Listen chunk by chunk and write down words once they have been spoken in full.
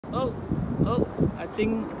Oh, oh, I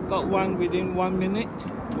think got one within 1 minute.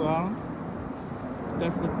 Well,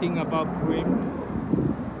 that's the thing about bream.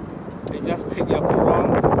 They just take your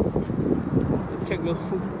prawn, they take the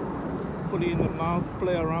hook, put it in the mouth,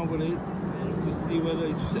 play around with it to see whether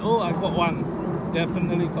it's... Oh, I got one.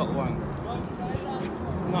 Definitely got one.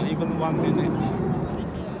 It's not even 1 minute.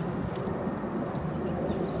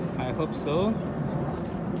 I hope so,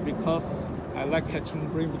 because I like catching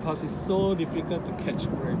bream because it's so difficult to catch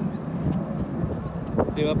bream.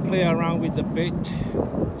 They will play around with the bait,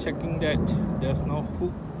 checking that there's no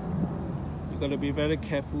hook. You gotta be very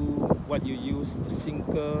careful what you use, the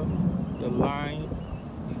sinker, the line,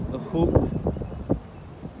 the hook,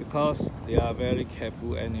 because they are very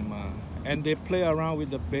careful animal. And they play around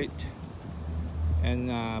with the bait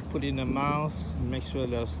and put in the mouth, make sure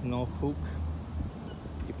there's no hook.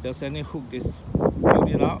 If there's any hook, they build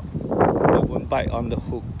it out. They won't bite on the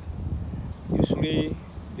hook. Usually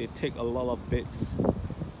they take a lot of baits,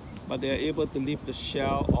 but they are able to leave the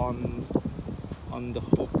shell on the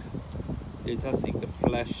hook. They just eat the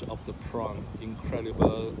flesh of the prawn.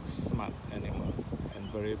 Incredible smart animal and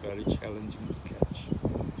very, very challenging to catch.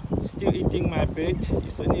 Still eating my bait.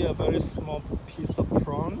 It's only a very small piece of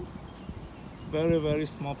prawn. Very, very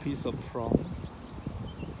small piece of prawn.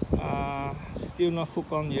 Still not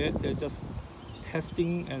hooked on yet. They're just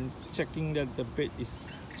testing and checking that the bait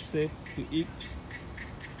is safe to eat.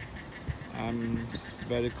 I'm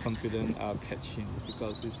very confident I'll catch him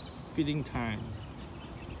because it's feeding time.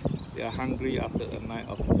 They are hungry after a night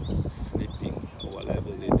of sleeping or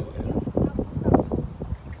whatever they do.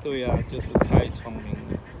 对啊，就是太聪明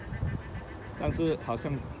了，但是好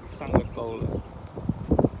像上了钩了。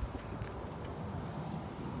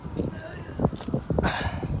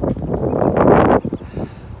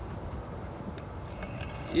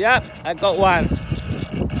Yep, I got one.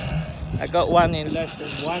 I got one in less than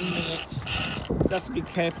 1 minute. Just be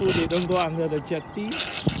careful they don't go under the jetty,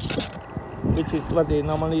 which is what they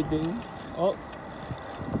normally do. Oh.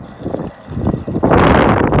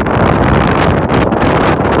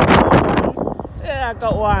 Yeah, I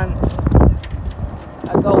got one.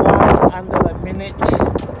 I got one under a minute.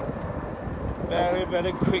 Very,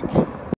 very quick.